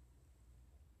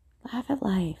 Laugh at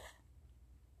life.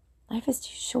 Life is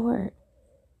too short.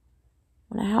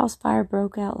 When a house fire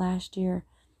broke out last year,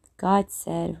 God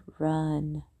said,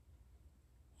 run.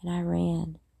 And I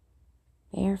ran,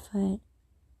 barefoot,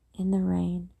 in the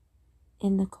rain,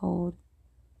 in the cold,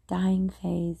 dying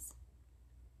phase,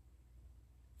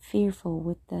 fearful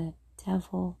with the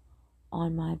devil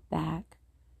on my back,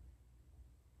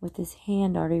 with his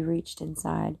hand already reached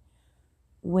inside,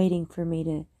 waiting for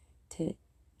me to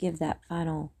give that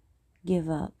final give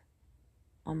up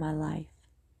on my life,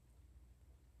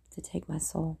 to take my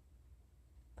soul.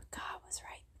 But God was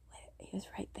right. He was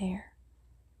right there.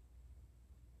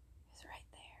 He was right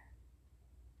there.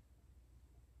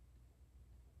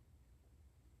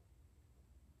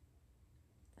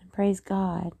 And praise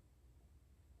God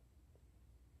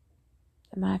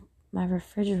that my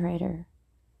refrigerator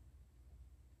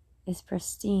is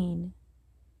pristine.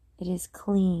 It is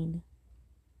clean.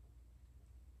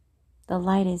 The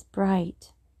light is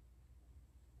bright.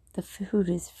 The food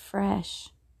is fresh.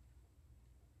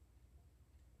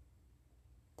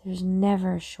 There's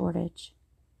never a shortage.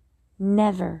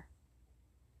 Never.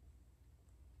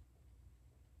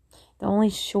 The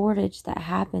only shortage that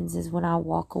happens is when I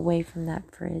walk away from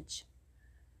that fridge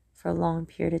for a long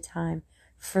period of time,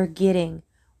 forgetting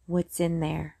what's in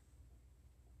there.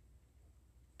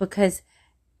 Because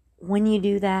when you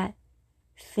do that,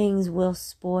 things will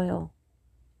spoil,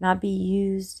 not be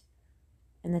used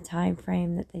in the time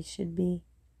frame that they should be.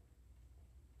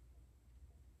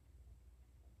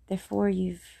 Therefore,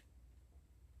 you've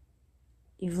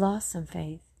lost some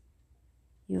faith.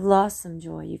 You've lost some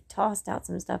joy. You've tossed out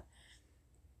some stuff,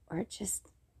 or it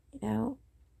just, grew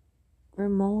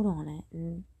mold on it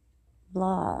and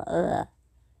blah,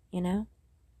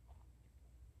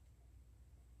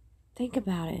 Think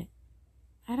about it.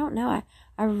 I don't know.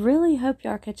 I really hope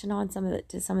y'all are catching on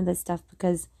to some of this stuff,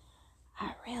 because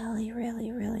I really,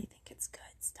 really, really think it's good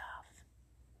stuff.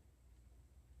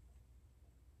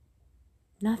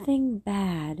 Nothing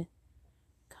bad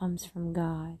comes from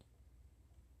God.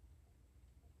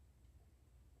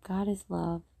 God is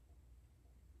love.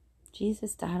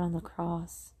 Jesus died on the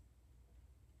cross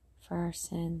for our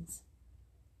sins.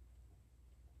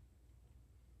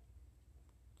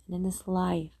 And in this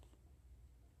life,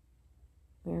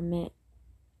 we're meant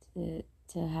to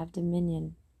have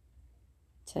dominion,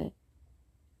 to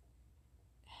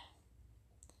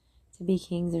be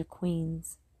kings or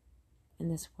queens in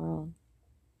this world.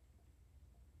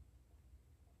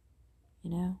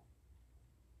 You know?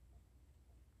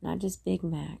 Not just Big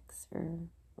Macs or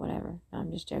whatever. No,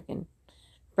 I'm just joking.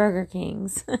 Burger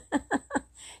Kings.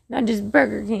 Not just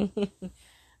Burger King.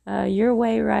 Your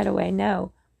way, right away.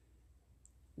 No.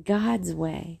 God's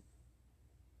way.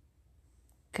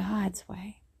 God's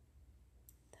way.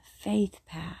 The faith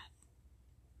path.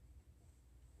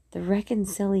 The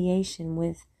reconciliation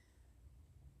with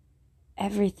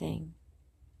everything.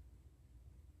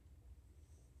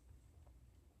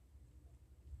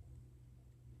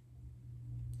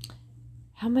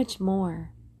 How much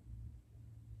more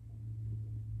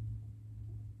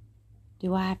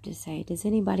do I have to say? Does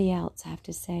anybody else have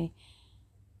to say?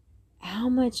 How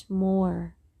much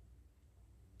more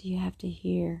do you have to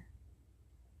hear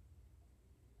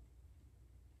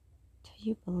till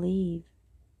you believe,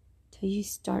 till you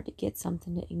start to get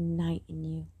something to ignite in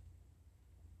you,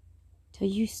 till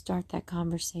you start that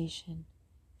conversation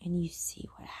and you see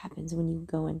what happens when you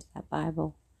go into that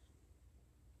Bible?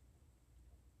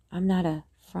 I'm not a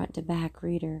front to back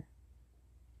reader.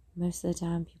 Most of the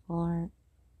time people aren't.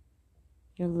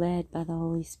 You're led by the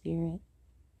Holy Spirit.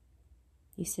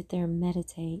 You sit there and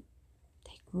meditate.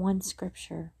 Take one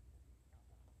scripture.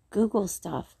 Google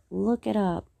stuff. Look it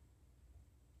up.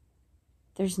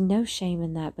 There's no shame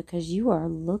in that, because you are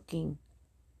looking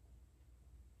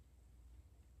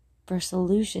for a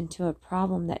solution to a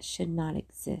problem that should not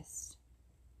exist.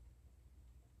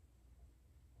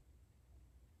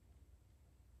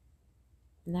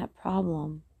 And that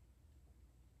problem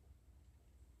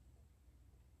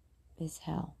is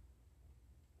hell.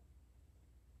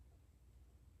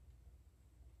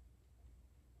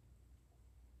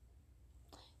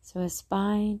 So a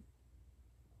spine,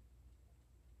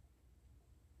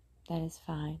 that is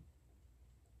fine.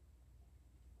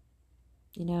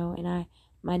 You know, and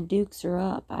my dukes are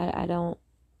up. I don't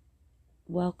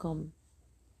welcome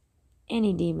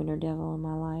any demon or devil in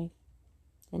my life.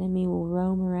 The enemy will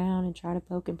roam around and try to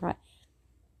poke and pry.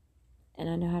 And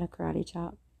I know how to karate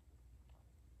chop.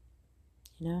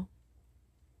 You know?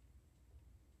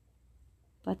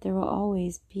 But there will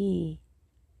always be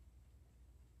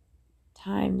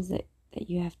times that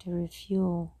you have to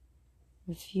refuel,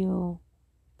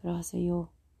 but also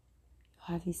you'll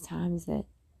have these times that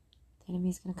the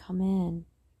enemy's going to come in.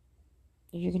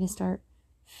 You're going to start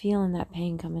feeling that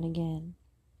pain coming again.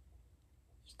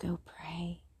 You go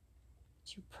pray.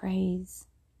 You praise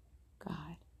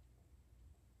God.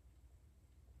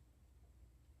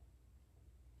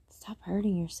 Stop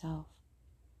hurting yourself.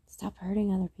 Stop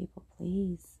hurting other people,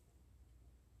 please.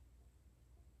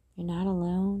 You're not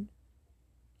alone,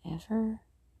 ever,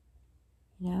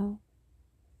 you know?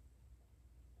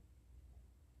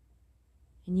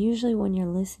 And usually when you're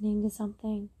listening to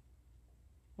something,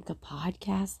 like a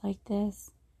podcast like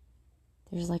this,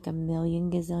 there's like a million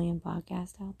gazillion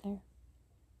podcasts out there.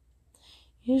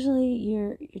 Usually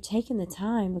you're taking the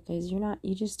time because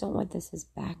you just don't want this as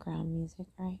background music,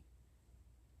 right?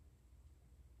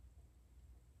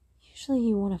 Usually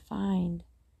you want to find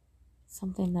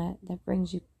something that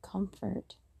brings you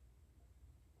comfort,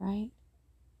 right?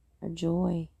 Or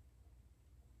joy.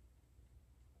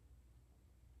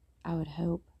 I would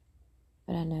hope.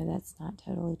 But I know that's not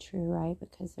totally true, right?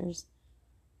 Because there's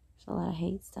a lot of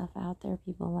hate stuff out there.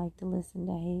 People like to listen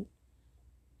to hate.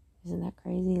 Isn't that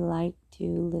crazy? Like to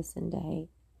listen to hate.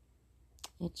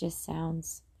 It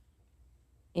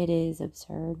is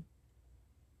absurd.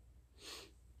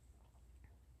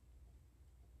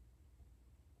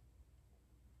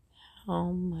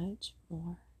 How much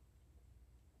more?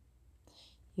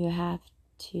 You have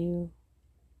to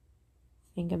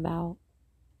think about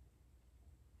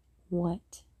what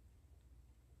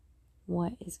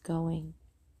is going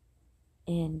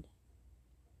in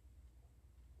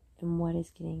and what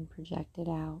is getting projected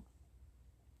out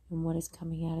and what is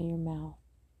coming out of your mouth.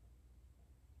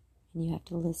 And you have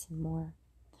to listen more.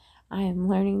 I am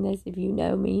learning this. If you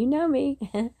know me, you know me.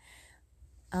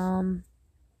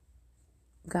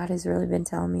 God has really been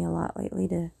telling me a lot lately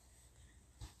to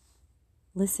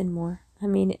listen more. I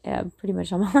mean, pretty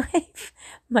much all my life.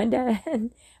 My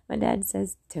dad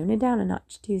says, tone it down a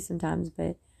notch too sometimes,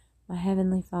 but my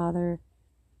Heavenly Father,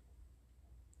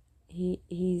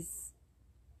 he's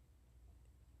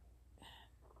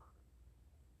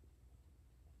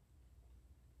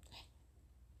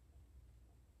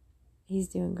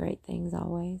doing great things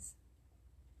always.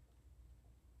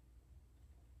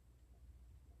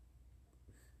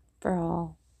 For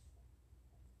all.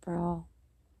 for all.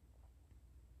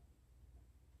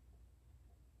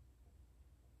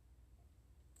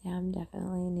 Yeah, I'm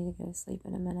definitely need to go to sleep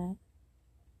in a minute.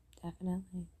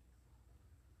 Definitely.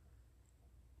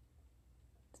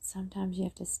 But sometimes you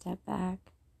have to step back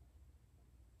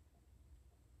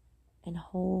and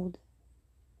hold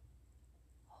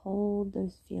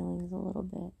those feelings a little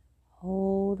bit.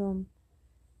 Hold them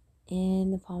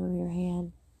in the palm of your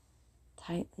hand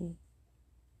tightly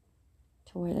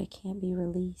to where they can't be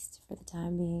released for the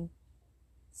time being,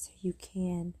 so you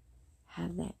can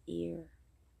have that ear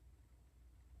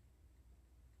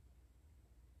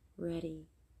ready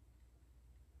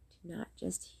to not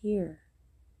just hear,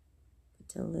 but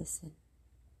to listen.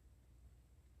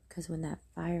 Because when that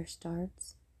fire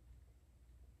starts,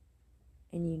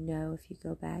 and you know if you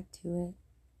go back to it,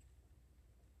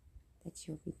 that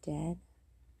you'll be dead.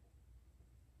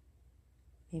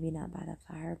 Maybe not by the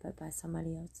fire, but by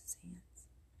somebody else's hands.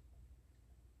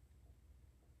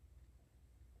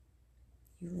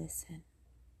 You listen.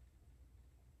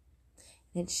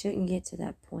 And it shouldn't get to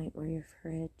that point where your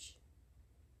fridge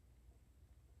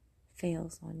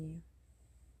fails on you.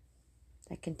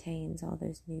 That contains all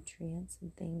those nutrients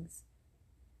and things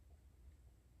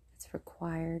that's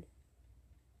required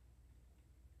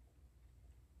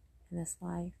in this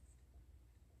life.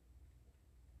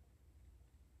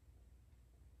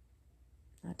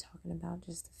 I'm not talking about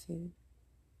just the food.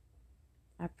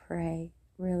 I pray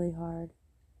really hard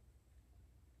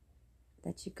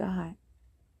that you got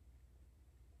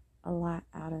a lot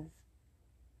out of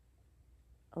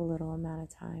a little amount of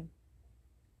time.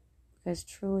 Because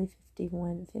truly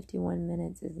 51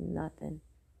 minutes is nothing.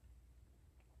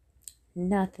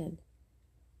 Nothing.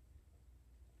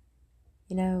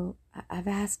 You know, I've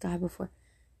asked God before,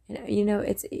 and you know,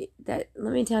 let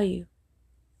me tell you,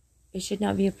 it should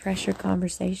not be a pressure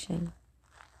conversation.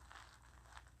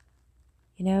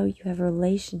 You know, you have a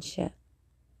relationship.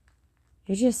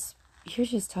 You're just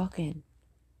talking.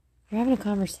 You're having a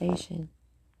conversation.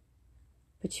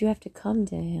 But you have to come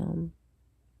to Him.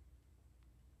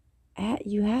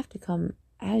 You have to come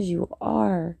as you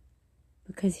are,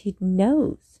 because He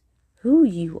knows who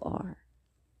you are.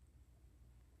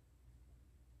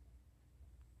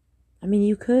 I mean,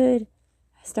 you could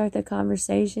start the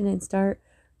conversation and start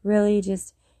really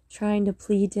just trying to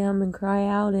plead to Him and cry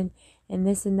out and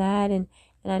this and that and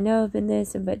I know I've been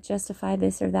this, but justify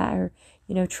this or that, or,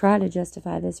 you know, try to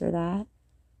justify this or that.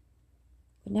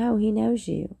 But no, He knows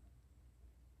you.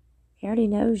 He already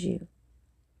knows you.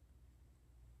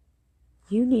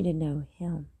 You need to know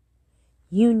Him.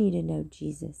 You need to know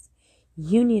Jesus.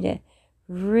 You need to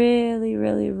really,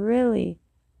 really, really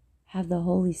have the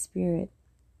Holy Spirit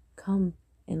come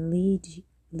and lead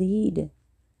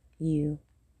you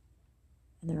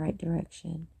in the right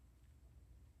direction.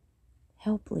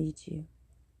 Help lead you.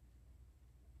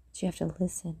 But you have to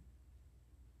listen.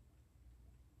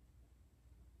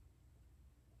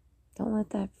 Don't let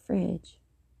that fridge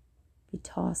be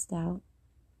tossed out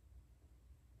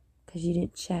because you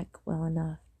didn't check well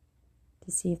enough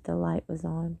to see if the light was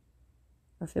on,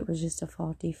 or if it was just a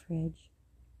faulty fridge,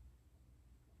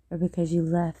 or because you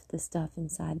left the stuff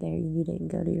inside there. You didn't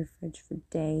go to your fridge for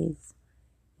days.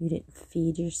 You didn't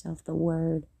feed yourself the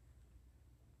Word.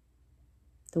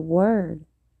 The Word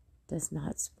does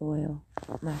not spoil,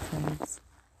 my friends.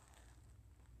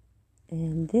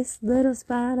 And this little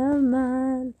spot of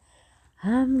mine,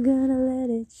 I'm gonna let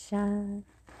it shine,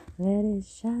 let it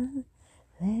shine,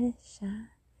 let it shine,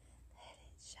 let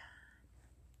it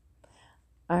shine.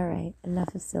 All right,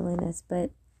 enough of silliness,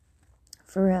 but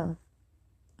for real,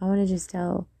 I want to just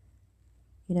tell,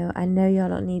 you know, I know y'all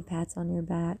don't need pats on your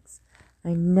backs.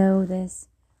 I know this,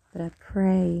 but I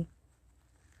pray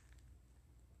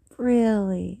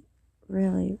really,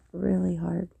 really, really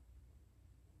hard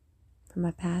for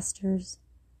my pastors,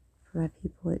 for my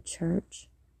people at church,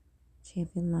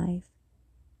 Champion Life,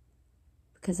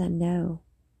 because I know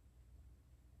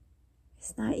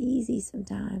it's not easy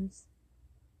sometimes.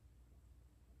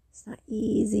 It's not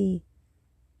easy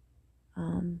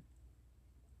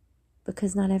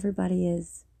because not everybody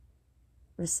is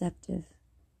receptive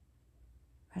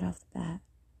right off the bat.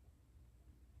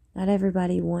 Not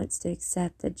everybody wants to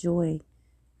accept that joy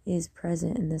is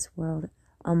present in this world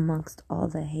amongst all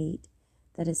the hate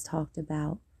that is talked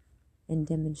about and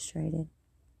demonstrated.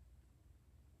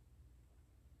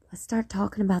 Let's start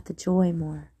talking about the joy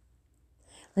more.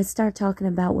 Let's start talking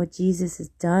about what Jesus has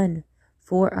done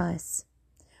for us,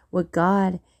 what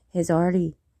God has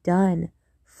already done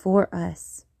for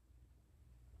us.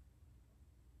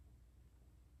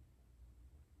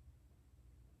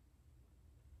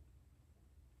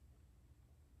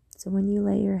 So when you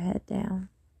lay your head down,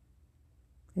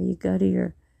 or you go to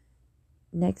your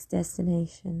next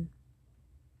destination,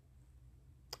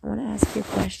 I want to ask you a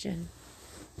question.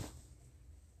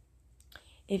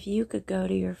 If you could go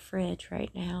to your fridge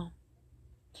right now,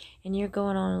 and you're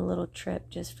going on a little trip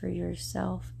just for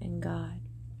yourself and God,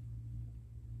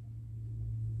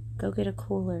 go get a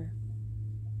cooler.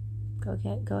 Go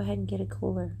ahead and get a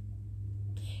cooler.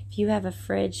 If you have a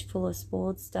fridge full of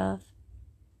spoiled stuff,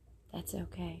 that's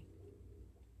okay.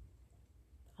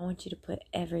 I want you to put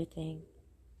everything,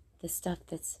 the stuff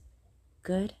that's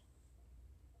good,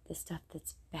 the stuff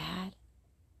that's bad,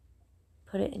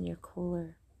 put it in your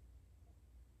cooler.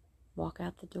 Walk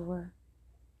out the door,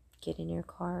 get in your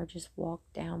car, or just walk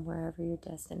down wherever your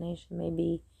destination may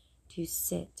be to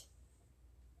sit.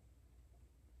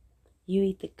 You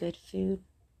eat the good food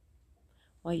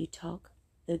while you talk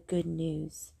the good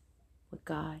news with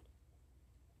God.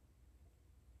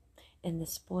 And the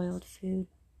spoiled food,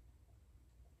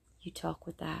 you talk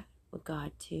with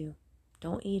God too.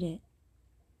 Don't eat it,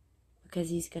 because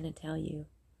He's going to tell you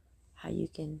how you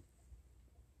can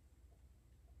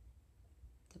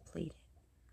deplete it.